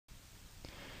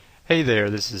Hey there,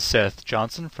 this is Seth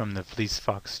Johnson from the Fleece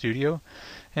Fox Studio,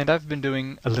 and I've been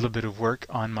doing a little bit of work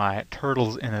on my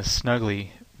Turtles in a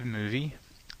Snuggly movie,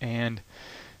 and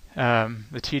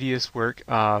the tedious work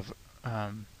of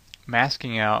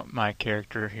masking out my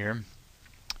character here.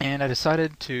 And I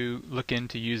decided to look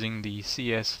into using the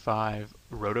CS5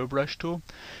 Roto Brush tool,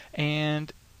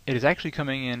 and it is actually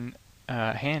coming in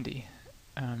handy.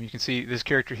 You can see this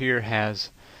character here has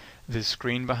this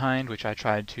screen behind, which I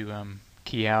tried to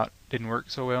key out, didn't work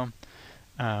so well.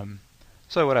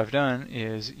 So what I've done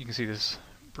is, you can see this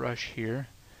brush here.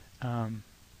 I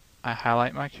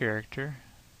highlight my character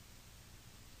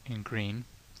in green,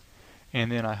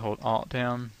 and then I hold Alt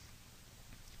down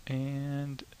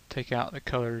and take out the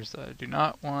colors that I do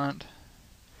not want.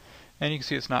 And you can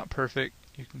see it's not perfect.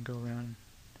 You can go around,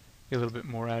 get a little bit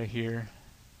more out of here,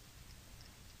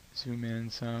 zoom in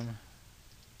some.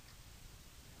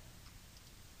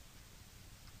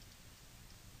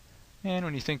 And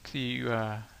when you think you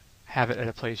have it at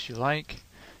a place you like,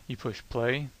 you push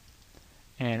play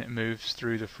and it moves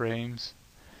through the frames.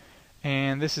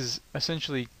 And this is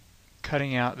essentially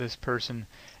cutting out this person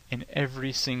in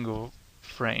every single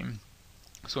frame.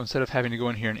 So instead of having to go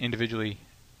in here and individually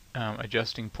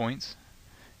adjusting points,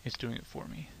 it's doing it for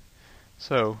me.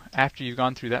 So after you've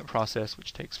gone through that process,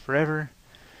 which takes forever,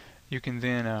 you can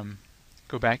then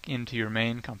go back into your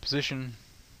main composition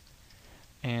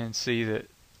and see that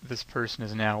this person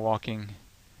is now walking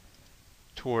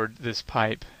toward this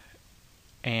pipe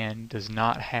and does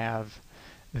not have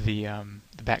the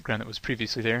background that was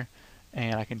previously there.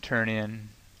 And I can turn in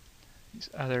these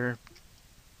other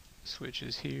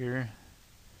switches here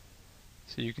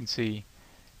so you can see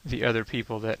the other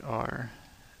people that are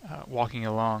walking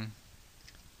along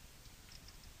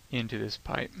into this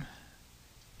pipe.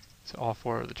 So all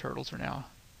four of the turtles are now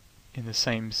in the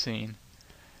same scene,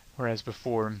 whereas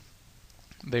before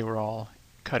they were all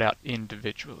cut out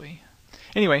individually.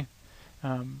 Anyway,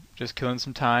 just killing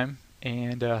some time,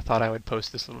 and thought I would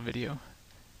post this little video.